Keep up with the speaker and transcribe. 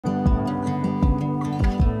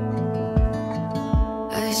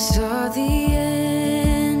I saw the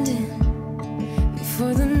ending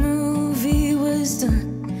before the movie was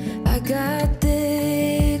done. I got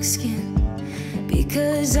thick skin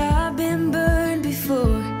because I've been burned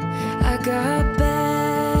before. I got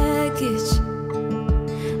baggage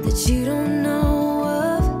that you don't know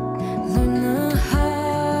of. Learn the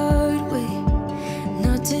hard way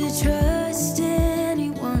not to trust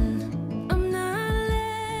anyone. I'm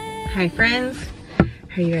not. Hi friends,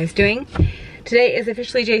 how are you guys doing? Today is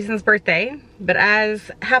officially Jason's birthday, but as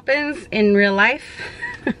happens in real life,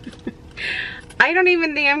 I don't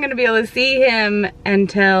even think I'm gonna be able to see him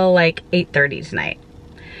until like 8:30 tonight.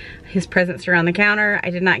 His presents are on the counter.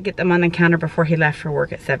 I did not get them on the counter before he left for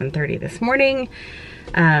work at 7:30 this morning.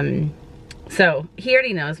 So he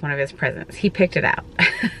already knows one of his presents. He picked it out.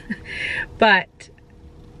 But,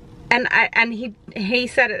 and he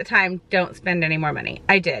said at the time, don't spend any more money.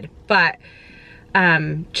 I did, but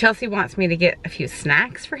Chelsea wants me to get a few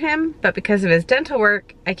snacks for him, but because of his dental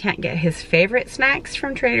work, I can't get his favorite snacks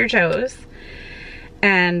from Trader Joe's.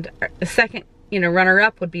 And the second,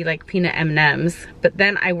 runner-up would be like peanut M&Ms, but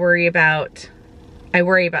then I worry about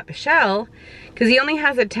the shell, because he only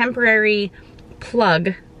has a temporary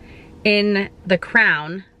plug in the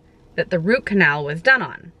crown that the root canal was done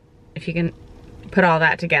on, if you can put all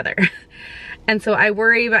that together. And so I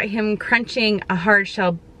worry about him crunching a hard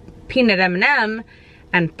shell peanut M&M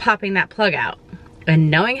and popping that plug out. And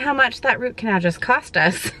knowing how much that root canal just cost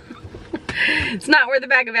us, it's not worth a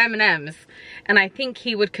bag of M&Ms. And I think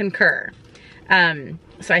he would concur. So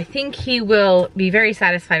I think he will be very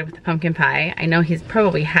satisfied with the pumpkin pie. I know he's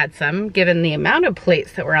probably had some, given the amount of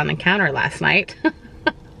plates that were on the counter last night.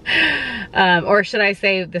 Or should I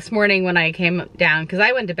say this morning when I came down, because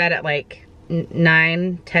I went to bed at like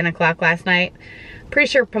 9, 10 o'clock last night. Pretty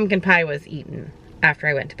sure pumpkin pie was eaten after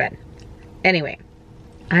I went to bed. Anyway,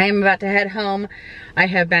 I am about to head home. I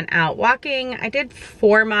have been out walking. I did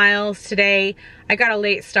 4 miles today. I got a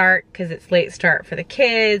late start because it's late start for the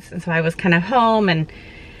kids, and so I was kind of home, and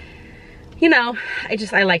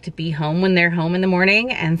I like to be home when they're home in the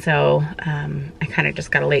morning, and so I kind of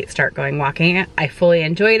just got a late start going walking. I fully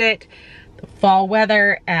enjoyed it. The fall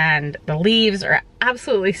weather and the leaves are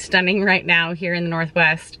absolutely stunning right now here in the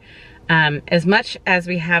Northwest. As much as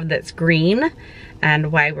we have that's green,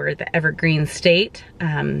 and why we're the evergreen state,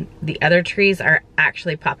 the other trees are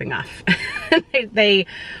actually popping off. They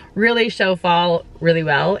really show fall really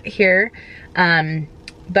well here.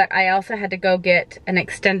 But I also had to go get an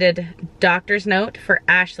extended doctor's note for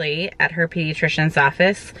Ashley at her pediatrician's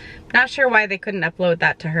office. Not sure why they couldn't upload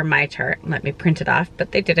that to her MyChart and let me print it off,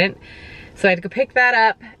 but they didn't. So I had to go pick that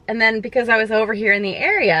up. And then because I was over here in the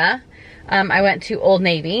area, I went to Old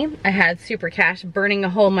Navy. I had super cash burning a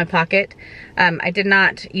hole in my pocket. I did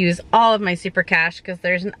not use all of my super cash because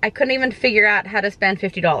I couldn't even figure out how to spend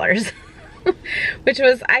 $50. Which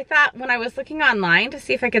was, I thought when I was looking online to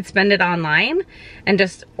see if I could spend it online and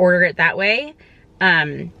just order it that way,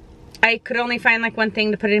 I could only find like one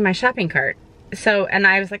thing to put it in my shopping cart. So, and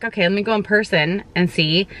I was like, okay, let me go in person and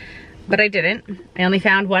see, but I didn't. I only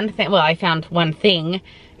found one thing. Well, I found one thing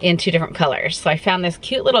in 2 different colors. So I found this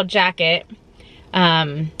cute little jacket.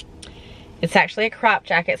 It's actually a crop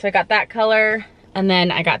jacket. So I got that color, and then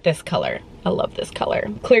I got this color. I love this color.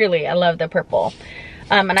 Clearly, I love the purple.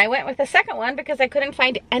 And I went with the second one because I couldn't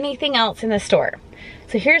find anything else in the store.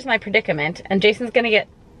 So here's my predicament, and Jason's gonna get,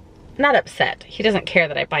 not upset. He doesn't care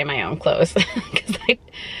that I buy my own clothes because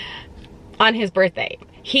on his birthday.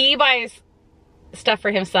 He buys stuff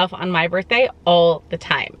for himself on my birthday all the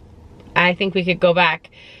time. I think we could go back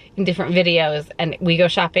in different videos and we go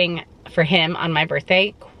shopping for him on my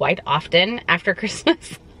birthday quite often after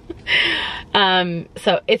Christmas.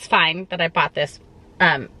 So it's fine that I bought this.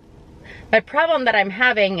 My problem that I'm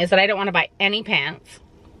having is that I don't want to buy any pants.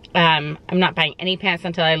 I'm not buying any pants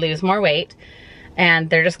until I lose more weight. And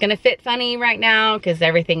they're just gonna fit funny right now because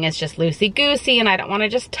everything is just loosey-goosey and I don't want to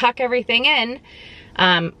just tuck everything in.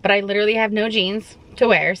 But I literally have no jeans to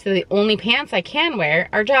wear, so the only pants I can wear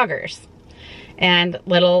are joggers and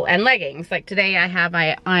leggings. Like today I have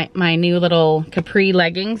my new little capri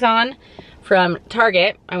leggings on from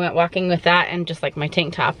Target. I went walking with that and just like my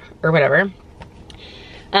tank top or whatever.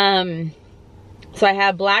 So I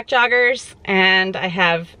have black joggers and I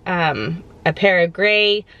have a pair of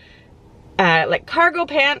gray like cargo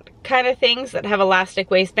pant kind of things that have elastic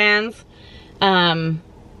waistbands. And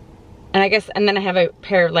then I have a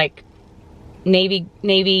pair of like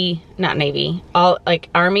all like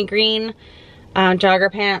army green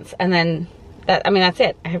jogger pants, and then that's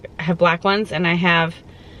it. I have black ones and I have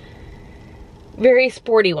very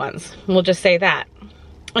sporty ones, we'll just say that.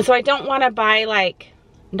 And so I don't want to buy like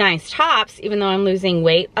nice tops, even though I'm losing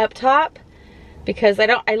weight up top, because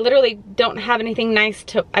I literally don't have anything nice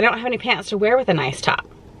to, I don't have any pants to wear with a nice top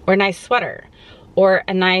or a nice sweater or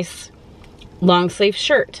a nice long sleeve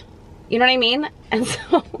shirt. You know what I mean? And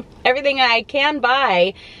so everything I can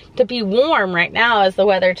buy to be warm right now as the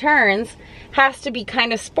weather turns has to be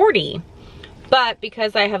kind of sporty. But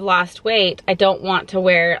because I have lost weight, I don't want to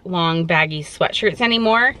wear long baggy sweatshirts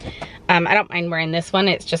anymore. I don't mind wearing this one.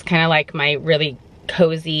 It's just kind of like my really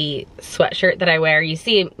cozy sweatshirt that I wear. You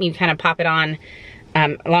see me kind of pop it on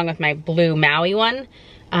along with my blue Maui one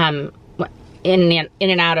in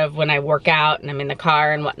and out of when I work out and I'm in the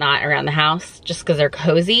car and whatnot around the house, just because they're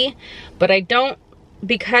cozy. But I don't,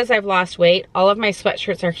 because I've lost weight, all of my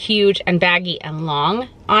sweatshirts are huge and baggy and long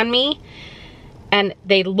on me, and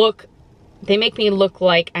they make me look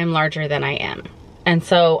like I'm larger than I am. And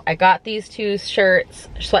so I got these two shirts,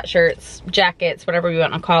 sweatshirts, jackets, whatever you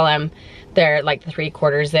want to call them. They're like the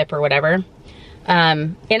 3/4 zip or whatever,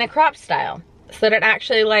 in a crop style, so that it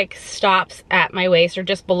actually like stops at my waist or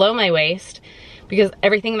just below my waist, because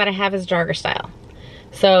everything that I have is jogger style.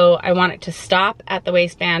 So I want it to stop at the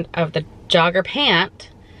waistband of the jogger pant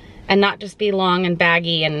and not just be long and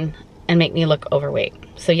baggy and make me look overweight.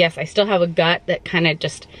 So yes, I still have a gut that kind of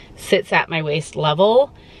just sits at my waist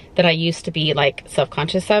level that I used to be like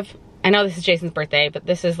self-conscious of. I know this is Jason's birthday, but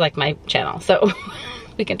this is like my channel, so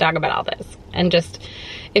we can talk about all this. And just,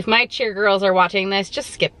 if my cheer girls are watching this,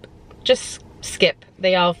 just skip.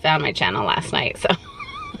 They all found my channel last night, so.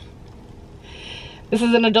 This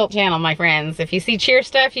is an adult channel, my friends. If you see cheer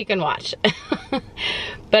stuff, you can watch.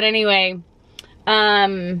 But anyway,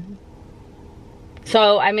 so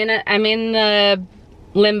I'm in the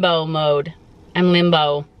limbo mode. I'm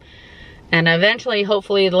limbo. And eventually,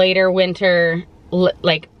 hopefully later winter,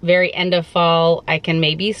 like very end of fall, I can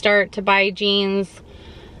maybe start to buy jeans.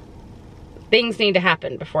 Things need to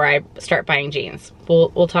happen before I start buying jeans.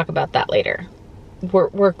 We'll talk about that later.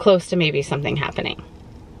 We're close to maybe something happening.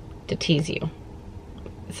 To tease you.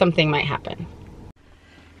 Something might happen.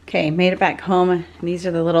 Okay, made it back home. These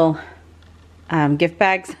are the little gift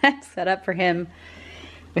bags I set up for him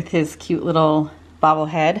with his cute little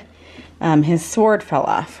bobblehead. His sword fell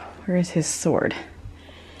off. Where is his sword?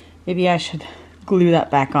 Maybe I should glue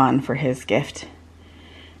that back on for his gift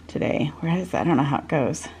today. Where is that? I don't know how it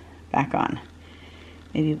goes. Back on.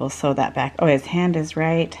 Maybe we'll sew that back. Oh, his hand is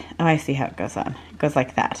right. Oh, I see how it goes on. It goes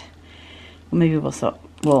like that. Well, maybe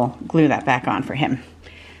we'll glue that back on for him.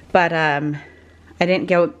 But I didn't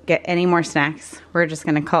go get any more snacks. We're just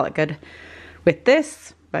gonna call it good with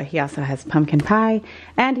this. But he also has pumpkin pie,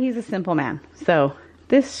 and he's a simple man. So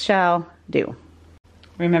this shall do.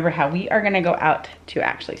 Remember how we are gonna go out to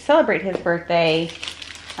actually celebrate his birthday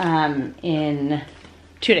in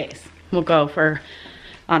 2 days. We'll go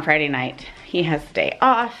on Friday night. He has the day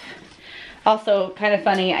off. Also, kind of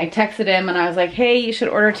funny, I texted him and I was like, hey, you should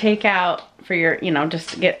order takeout for your, you know, just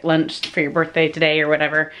to get lunch for your birthday today or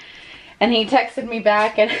whatever. And he texted me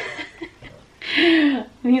back and, and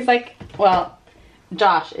he's like, well,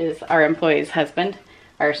 Josh is our employee's husband,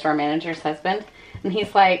 our store manager's husband. And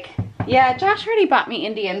he's like, yeah, Josh already bought me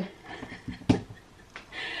Indian.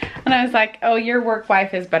 And I was like, oh, your work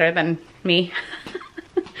wife is better than me.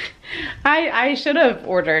 I should have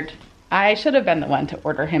ordered. I should have been the one to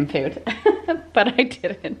order him food, but I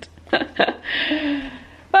didn't.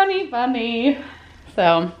 Funny.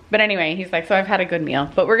 So, but anyway, he's like, so I've had a good meal,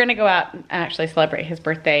 but we're gonna go out and actually celebrate his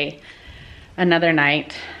birthday another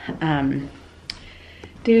night.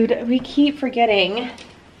 Dude, we keep forgetting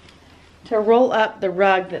to roll up the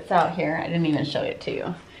rug that's out here. I didn't even show it to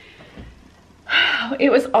you.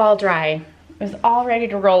 It was all dry. It was all ready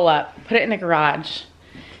to roll up, put it in the garage.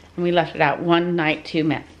 And we left it out one night too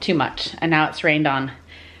much. And now it's rained on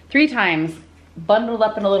 3 times, bundled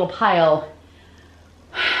up in a little pile.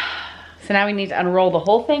 So now we need to unroll the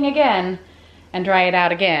whole thing again and dry it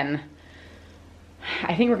out again.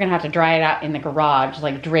 I think we're gonna have to dry it out in the garage,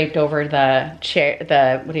 like draped over the chair,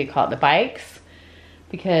 what do you call it, the bikes,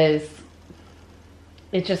 because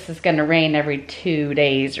it just is gonna rain every 2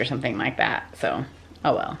 days or something like that. So,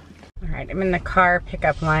 oh well. All right, I'm in the car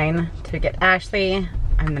pickup line to get Ashley.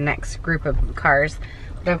 I'm the next group of cars,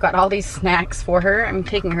 but I've got all these snacks for her. I'm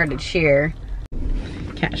taking her to cheer.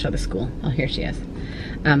 Can't show the school. Oh, here she is.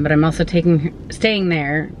 But I'm also staying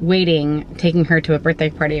there, waiting, taking her to a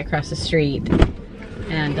birthday party across the street.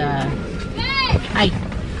 And hi.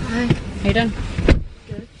 How you doing?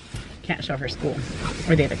 Good. Can't show her school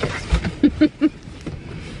or the other kids.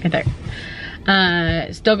 Right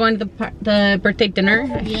there. Still going to the birthday dinner,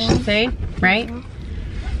 I should say, right?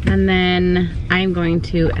 And then I'm going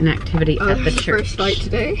to an activity at the church. First night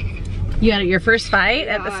today. You had your first fight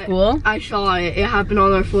at the school? I saw it. It happened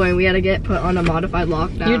on our floor and we had to get put on a modified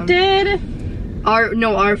lockdown. You did?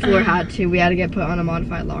 Our floor had to. We had to get put on a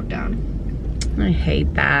modified lockdown. I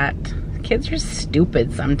hate that. Kids are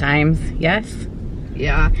stupid sometimes, yes?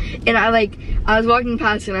 Yeah. And I was walking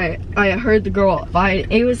past and I heard the girl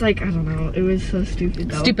fight. It was like, I don't know, it was so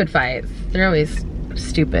stupid though. Stupid fights. They're always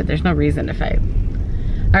stupid. There's no reason to fight.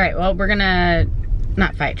 All right, well, we're gonna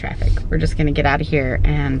not fight traffic. We're just gonna get out of here.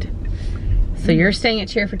 And so you're staying at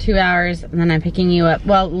Cheer for 2 hours and then I'm picking you up,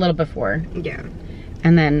 well, a little before. Yeah.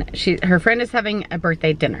 And then her friend is having a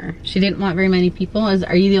birthday dinner. She didn't want very many people.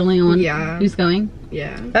 Are you the only one who's going?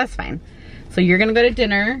 Yeah. That's fine. So you're gonna go to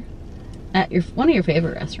dinner at one of your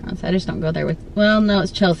favorite restaurants. I just don't go there with, well, no,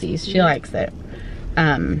 it's Chelsea's. She likes it.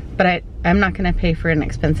 But I'm not gonna pay for an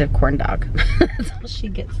expensive corn dog. That's all she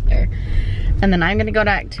gets there. And then I'm gonna go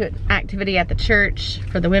to activity at the church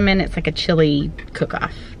for the women. It's like a chili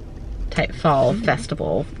cook-off type fall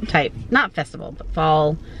festival type, not festival, but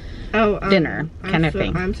fall dinner kind of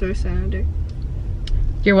thing. I'm so Senator.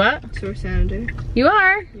 You're what? So Senator. You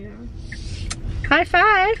are? Yeah. High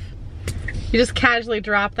five. You just casually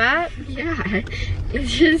drop that? Yeah.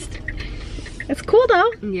 It's just... It's cool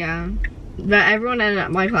though. Yeah. But everyone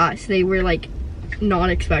in my class, they were like not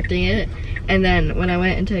expecting it. And then when I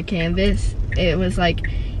went into Canvas, it was like,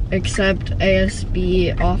 accept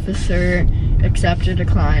ASB officer, accept or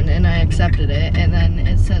decline. And I accepted it. And then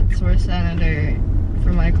it said source senator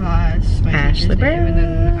for my class. My Ashley Brown. And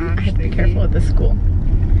then I have to be careful at this school.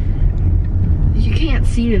 You can't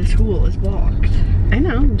see the school, it's blocked. I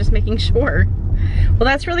know, I'm just making sure. Well,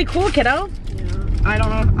 that's really cool, kiddo. Yeah. I don't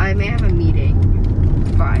know, I may have a meeting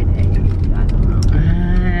Friday. I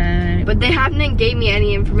don't know. But they haven't gave me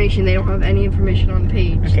any information. They don't have any information on the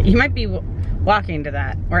page. Okay, you might be walking to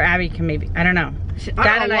that. Or Abby can maybe, I don't know.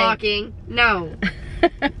 I'm not walking, no.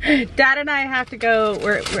 Dad and I have to go,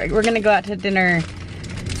 we're gonna go out to dinner.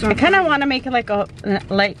 I kind of want to make it like a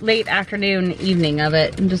late afternoon evening of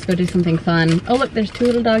it and just go do something fun. Oh look, there's 2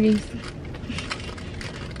 little doggies.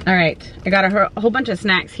 All right, I got a whole bunch of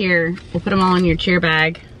snacks here. We'll put them all in your cheer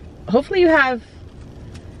bag. Hopefully you have,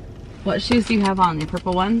 what shoes do you have on? The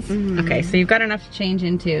purple ones? Mm-hmm. Okay, so you've got enough to change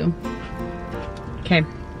into. Okay.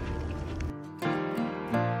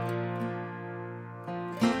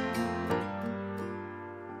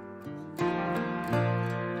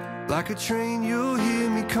 Like a train, you'll hear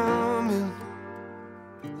me coming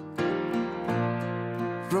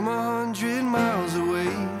from 100 miles away.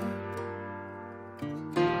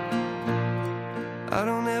 I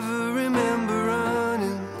don't ever remember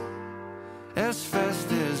running as fast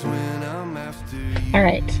as when I'm after you. All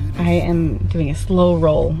right, I am doing a slow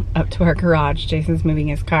roll up to our garage. Jason's moving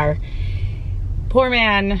his car. Poor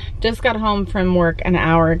man just got home from work an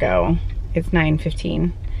hour ago. It's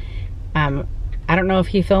 9:15. I don't know if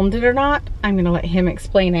he filmed it or not. I'm gonna let him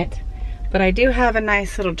explain it. But I do have a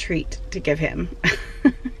nice little treat to give him.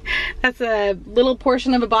 That's a little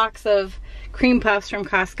portion of a box of cream puffs from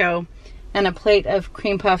Costco and a plate of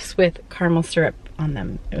cream puffs with caramel syrup on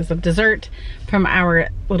them. It was a dessert from our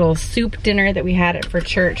little soup dinner that we had for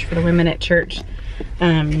church, for the women at church.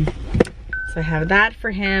 So I have that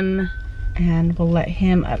for him and we'll let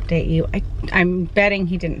him update you. I'm betting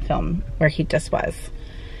he didn't film where he just was.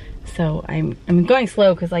 So I'm going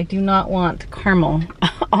slow because I do not want caramel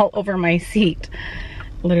all over my seat.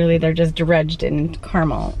 Literally, they're just dredged in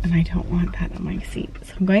caramel and I don't want that on my seat.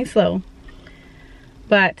 So I'm going slow.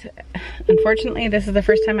 But unfortunately, this is the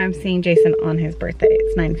first time I'm seeing Jason on his birthday.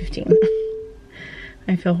 It's 9:15.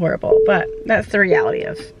 I feel horrible, but that's the reality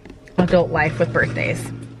of adult life with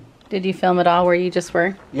birthdays. Did you film it all where you just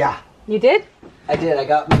were? Yeah. You did? I did. I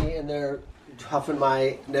got me in there huffing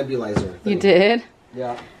my nebulizer thing. You did?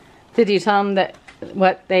 Yeah. Did you tell them that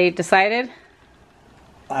what they decided?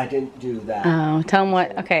 I didn't do that. Oh, tell them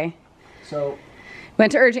what, okay. So.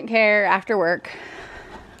 Went to urgent care after work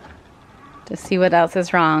to see what else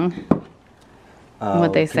is wrong.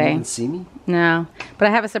 What they say. Can you even see me? No, but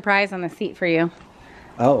I have a surprise on the seat for you.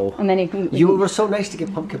 Oh. And then you can. You were so nice to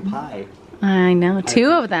get pumpkin pie. I know,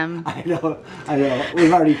 2 of them. I know.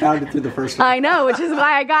 We've already found it through the first one. I know, which is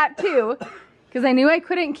why I got 2. Because I knew I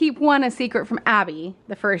couldn't keep one a secret from Abby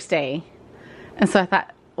the first day. And so I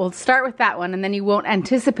thought, we'll start with that one and then you won't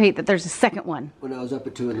anticipate that there's a second one. When I was up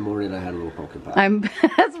at 2 in the morning, I had a little pumpkin pie.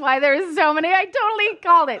 That's why there's so many. I totally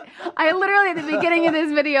called it. I literally, at the beginning of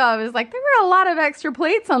this video, I was like, there were a lot of extra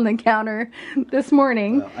plates on the counter this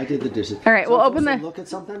morning. I did the dishes. All right, so we'll open the... Look at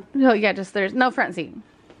something? No, yeah, just there's no front seat.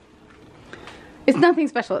 It's nothing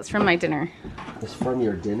special. It's from my dinner. It's from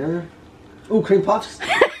your dinner? Ooh, cream puffs.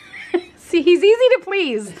 See, he's easy to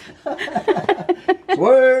please.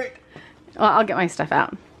 Work. Well, I'll get my stuff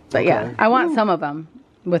out. But yeah, I want some of them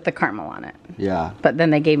with the caramel on it. Yeah. But then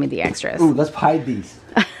they gave me the extras. Ooh, let's hide these.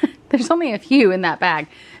 There's only a few in that bag.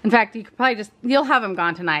 In fact, you could probably you'll have them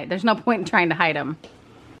gone tonight. There's no point in trying to hide them.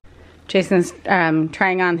 Jason's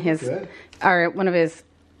trying on one of his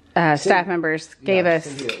staff members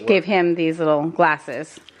gave him these little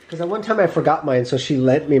glasses. Because at one time I forgot mine, so she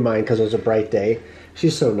lent me mine because it was a bright day.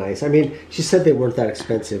 She's so nice. I mean, she said they weren't that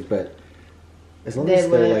expensive, but as long as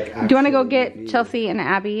they're like. Do you want to go get Chelsea and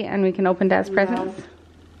Abby and we can open Dad's presents?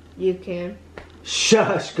 You can.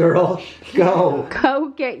 Shush, girl. Go. Go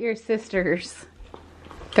get your sisters.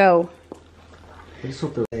 Go.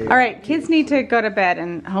 All right, kids need to go to bed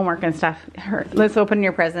and homework and stuff. Let's open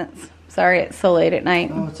your presents. Sorry it's so late at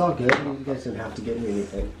night. Oh, it's all good. You guys didn't have to get me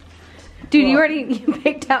anything. Dude, you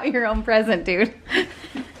picked out your own present, dude.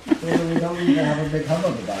 Well, we don't even have a big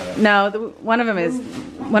hubbub about it. No, one of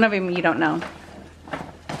them you don't know.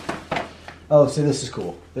 Oh, so this is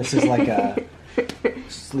cool. This is like a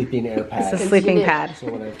sleeping air pad. It's a sleeping pad.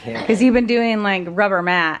 So when I can't. Because you've been doing like rubber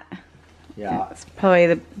mat. Yeah. It's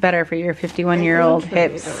probably better for your 51-year-old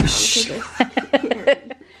hips.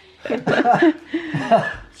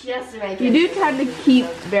 You do tend to keep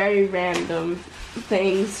very random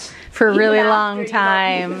things. For a really long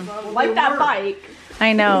time. Like that bike.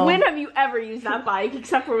 I know. When have you ever used that bike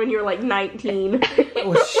except for when you were like 19?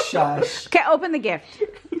 Oh, shush. Okay, open the gift.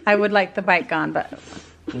 I would like the bike gone, but...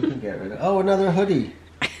 We can get rid of it. Oh, another hoodie.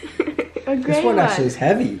 A gray This one actually is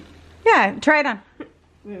heavy. Yeah, try it on.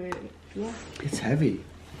 Yeah. It's heavy.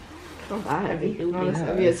 Not that heavy. Not as Yeah,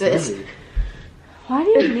 heavy as it's this. heavy. Why do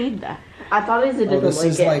you need that? I thought it was a different This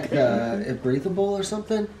is blanket. like breathable or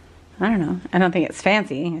something? I don't know. I don't think it's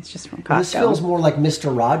fancy. It's just from Costco. This feels more like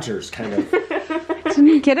Mr. Rogers, kind of.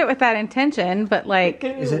 Didn't get it with that intention, but like...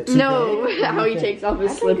 Is it too No, big? how he takes off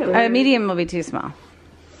his slipper. A medium will be too small.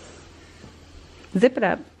 Zip it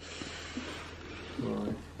up.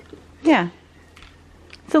 Yeah.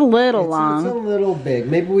 It's a little long. It's a little big.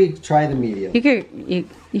 Maybe we try the medium.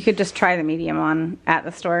 You could just try the medium on at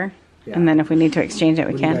the store, Yeah. and then if we need to exchange it,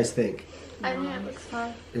 we What do can. you guys think? I think it looks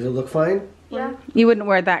fine. Does it look fine? Yeah. You wouldn't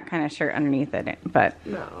wear that kind of shirt underneath it, but...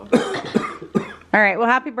 No. All right, well,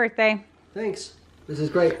 happy birthday. Thanks. This is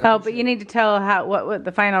great. Oh, but you need to tell what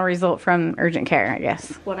the final result from urgent care, I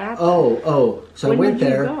guess. What happened? Oh. So When I went did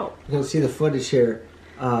you there. go? You can see the footage here.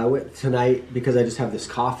 I went tonight because I just have this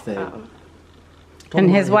cough thing. Oh. And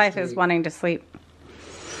his wife is wanting to sleep.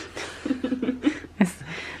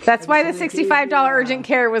 That's why the $65 urgent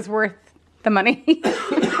care was worth the money.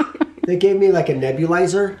 They gave me like a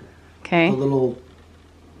nebulizer. Okay. A little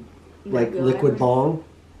like liquid bong.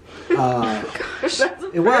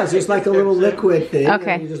 It was like a little liquid thing.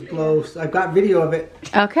 Okay. And you just blow. I've got video of it.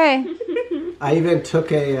 Okay. I even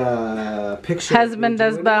took a picture. Husband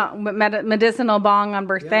does medicinal bong on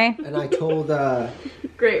birthday. Yeah. And I told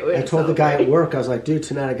Great way I to told the guy at celebrate. work, I was like, dude,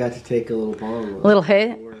 tonight I got to take a little bong. Little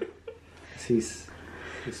hit. He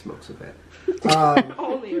smokes a bit.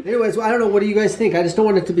 Only if Anyways, I don't know. What do you guys think? I just don't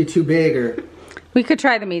want it to be too big, or We could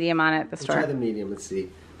try the medium on it at the we'll store. try the medium. Let's see.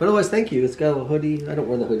 But otherwise, thank you. It's got a hoodie. I don't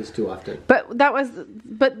wear the hoodies too often. But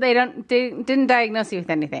they didn't diagnose you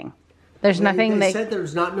with anything. There's nothing They said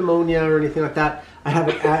there's not pneumonia or anything like that. I have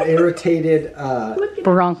an irritated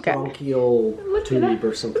bronchial tube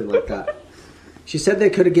or something like that. She said they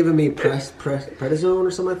could have given me prednisone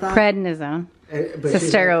or something like that. prednisone. But It's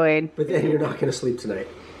a steroid. But then you're not going to sleep tonight.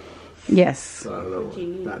 Yes. So I don't know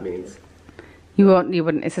what that means. You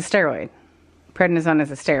wouldn't. It's a steroid. Prednisone is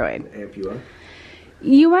a steroid. Amp you up.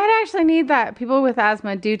 You might actually need that. People with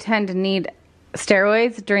asthma do tend to need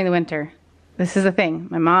steroids during the winter. This is a thing.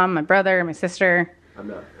 My mom, my brother, my sister. I'm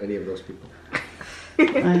not any of those people.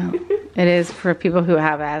 Well, it is for people who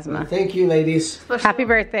have asthma. Thank you, ladies. Happy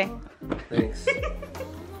birthday. Thanks.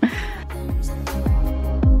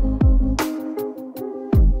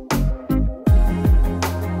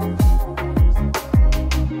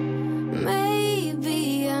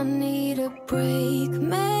 Maybe I need a break.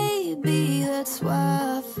 Maybe that's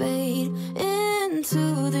why I fade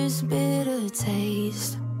into this bitter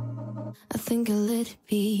taste. I think I'll let it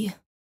be.